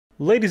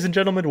Ladies and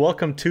gentlemen,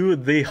 welcome to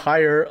the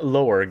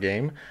higher-lower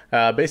game.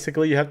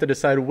 Basically, you have to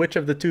decide which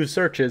of the two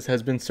searches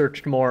has been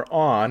searched more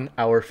on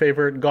our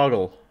favorite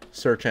goggle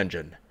search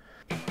engine.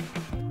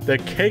 The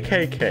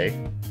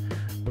KKK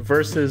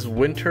versus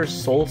Winter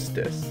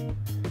Solstice.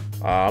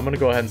 I'm going to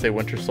go ahead and say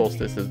Winter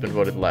Solstice has been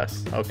voted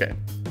less. Okay.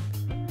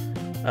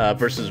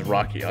 Versus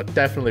Rocky.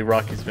 Definitely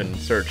Rocky's been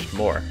searched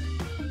more.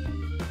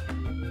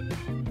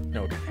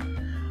 Okay.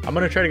 I'm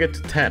going to try to get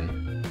to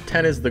 10.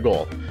 10 is the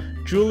goal.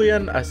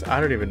 Julian, I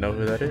don't even know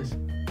who that is.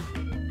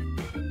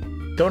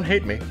 Don't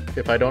hate me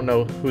if I don't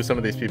know who some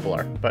of these people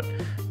are, but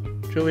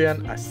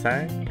Julian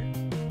Assange.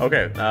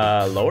 Okay,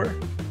 lower?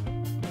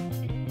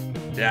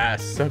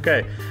 Yes,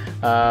 okay.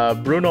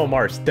 Bruno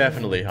Mars,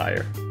 definitely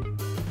higher.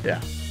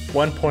 Yeah,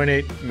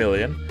 1.8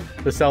 million.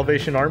 The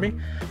Salvation Army?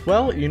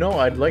 Well, you know,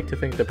 I'd like to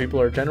think that people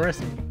are generous,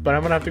 but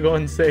I'm gonna have to go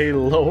and say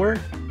lower.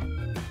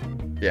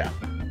 Yeah,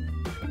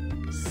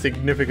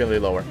 significantly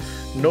lower.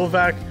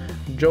 Novak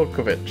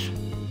Djokovic.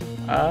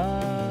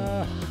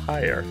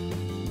 Higher.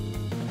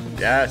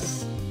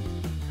 Yes.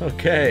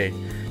 Okay.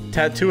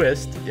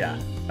 Tattooist. Yeah.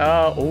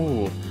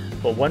 Ooh.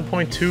 But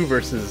 1.2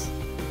 versus...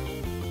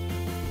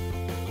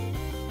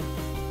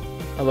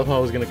 I love how I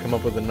was going to come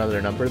up with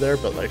another number there,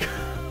 but like...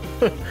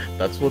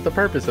 that's what the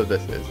purpose of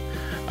this is.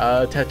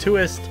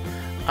 Tattooist.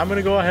 I'm going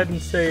to go ahead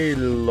and say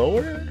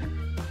lower?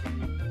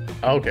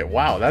 Okay,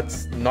 wow.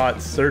 That's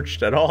not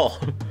searched at all.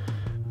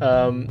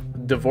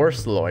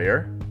 Divorce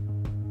lawyer.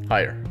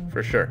 Higher,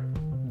 for sure.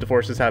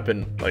 Divorces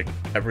happen like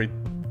every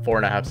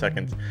 4.5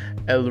 seconds.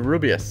 El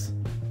Rubius.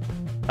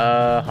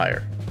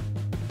 Higher.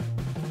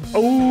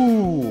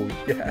 Oh,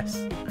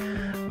 yes.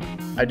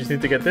 I just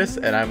need to get this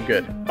and I'm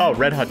good. Oh,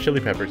 Red Hot Chili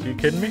Peppers. Are you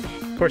kidding me?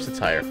 Of course it's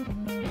higher.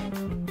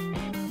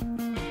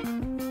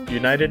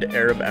 United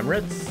Arab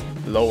Emirates.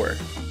 Lower.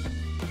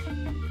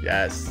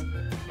 Yes.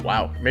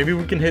 Wow. Maybe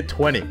we can hit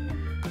 20.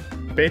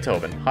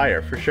 Beethoven.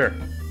 Higher, for sure.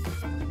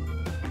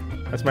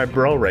 That's my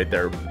bro right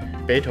there.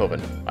 Beethoven.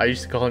 I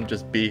used to call him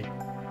just B.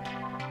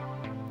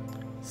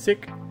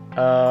 Sick.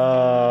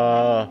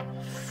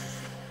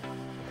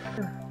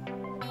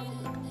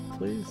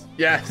 Please.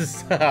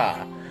 Yes.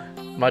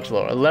 Much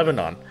lower.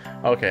 Lebanon.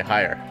 Okay,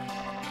 higher.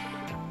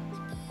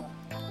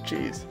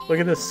 Jeez. Look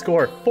at this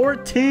score.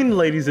 14,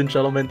 ladies and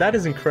gentlemen. That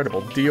is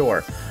incredible.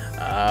 Dior.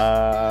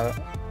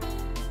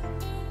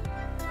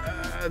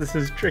 This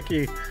is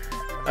tricky.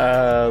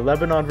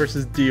 Lebanon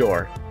versus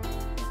Dior.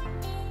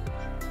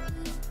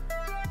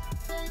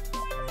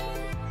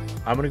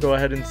 I'm gonna go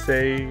ahead and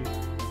say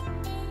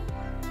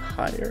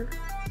higher.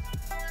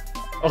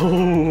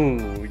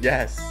 Oh,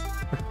 yes.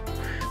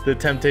 The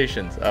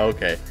Temptations.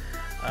 Okay.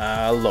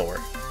 Lower.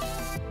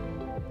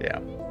 Yeah.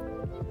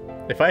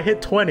 If I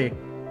hit 20,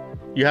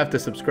 you have to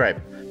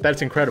subscribe.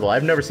 That's incredible.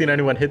 I've never seen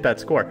anyone hit that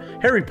score.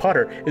 Harry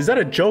Potter. Is that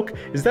a joke?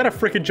 Is that a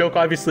freaking joke?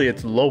 Obviously,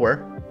 it's lower.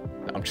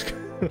 No, I'm just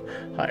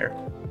higher.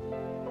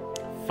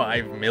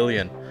 5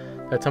 million.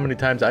 That's how many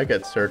times I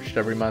get searched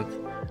every month.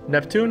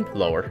 Neptune?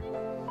 Lower.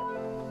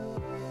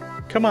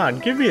 Come on,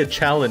 give me a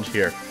challenge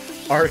here.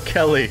 R.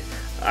 Kelly.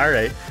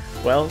 Alright.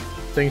 Well,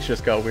 things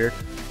just got weird.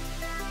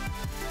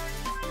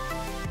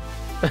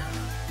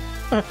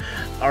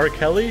 R.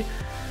 Kelly?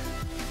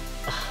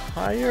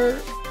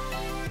 Higher?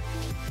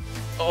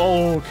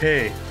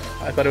 Okay.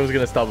 I thought it was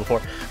gonna stop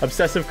before.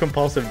 Obsessive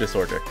compulsive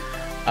disorder.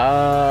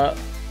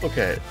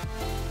 Okay.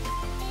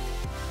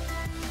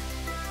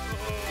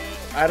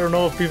 I don't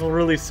know if people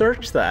really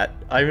search that.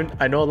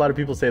 I know a lot of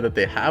people say that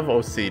they have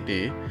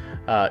OCD.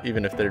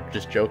 Even if they're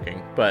just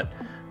joking, but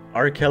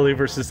R. Kelly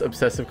versus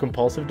obsessive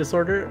compulsive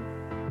disorder.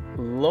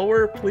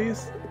 Lower,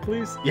 please.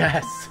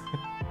 Yes.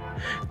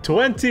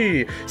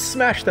 20.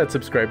 Smash that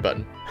subscribe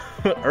button.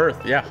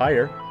 Earth. Yeah,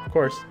 higher, of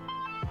course.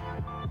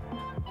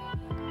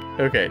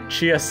 Okay,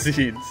 chia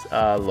seeds.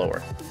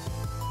 Lower.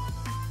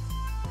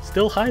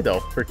 Still high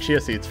though for chia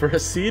seeds. For a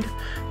seed,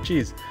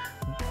 jeez,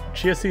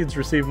 chia seeds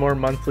receive more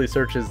monthly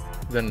searches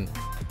than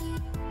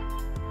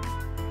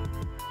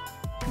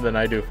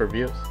I do for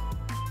views.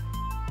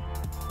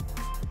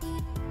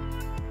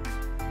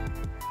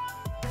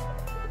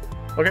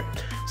 Okay,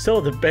 so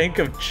the Bank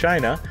of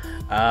China,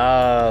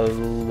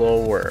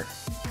 lower,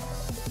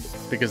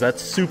 because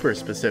that's super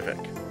specific.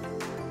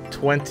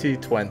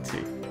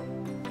 2020.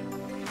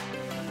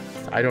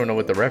 I don't know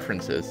what the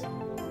reference is.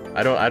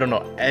 I don't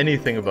know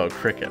anything about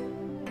cricket.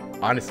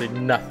 Honestly,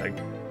 nothing.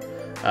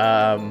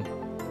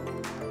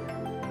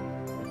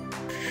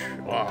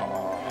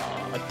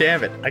 Oh,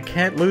 damn it! I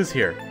can't lose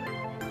here.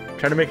 I'm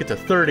trying to make it to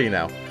 30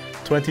 now.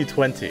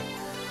 2020.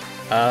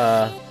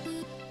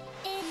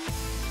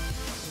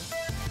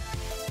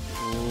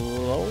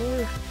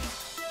 Lower?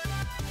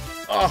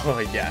 Oh,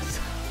 yes.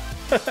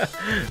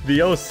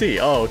 The OC.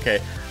 Oh, okay.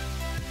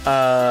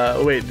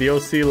 Wait, the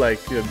OC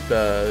like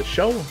the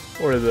show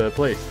or the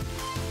place?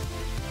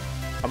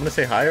 I'm gonna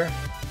say higher.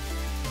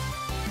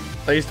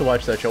 I used to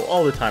watch that show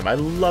all the time. I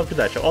loved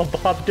that show. Oh,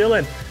 Bob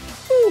Dylan.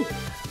 Woo!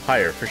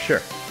 Higher, for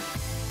sure.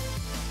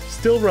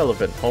 Still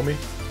relevant, homie.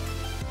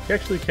 He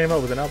actually came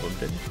out with an album,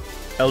 didn't he?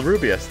 El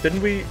Rubius,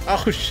 didn't we?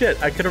 Oh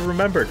shit, I could have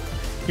remembered.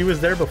 He was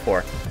there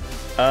before.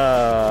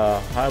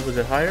 How was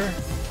it higher?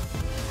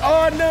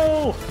 Oh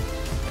no!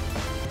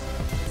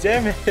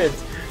 Damn it!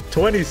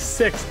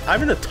 26.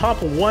 I'm in the top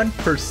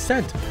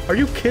 1%. Are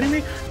you kidding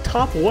me?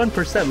 Top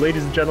 1%,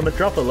 ladies and gentlemen.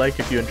 Drop a like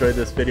if you enjoyed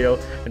this video,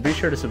 and be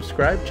sure to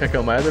subscribe. Check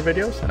out my other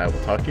videos, and I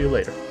will talk to you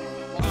later.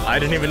 I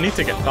didn't even need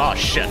to get. Oh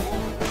shit!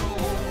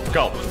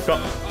 Go,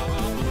 go!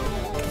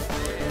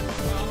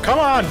 Come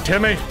on,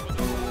 Timmy!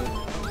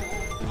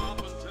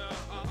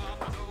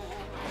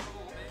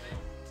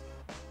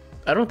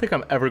 I don't think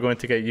I'm ever going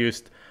to get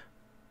used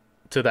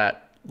to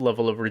that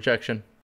level of rejection.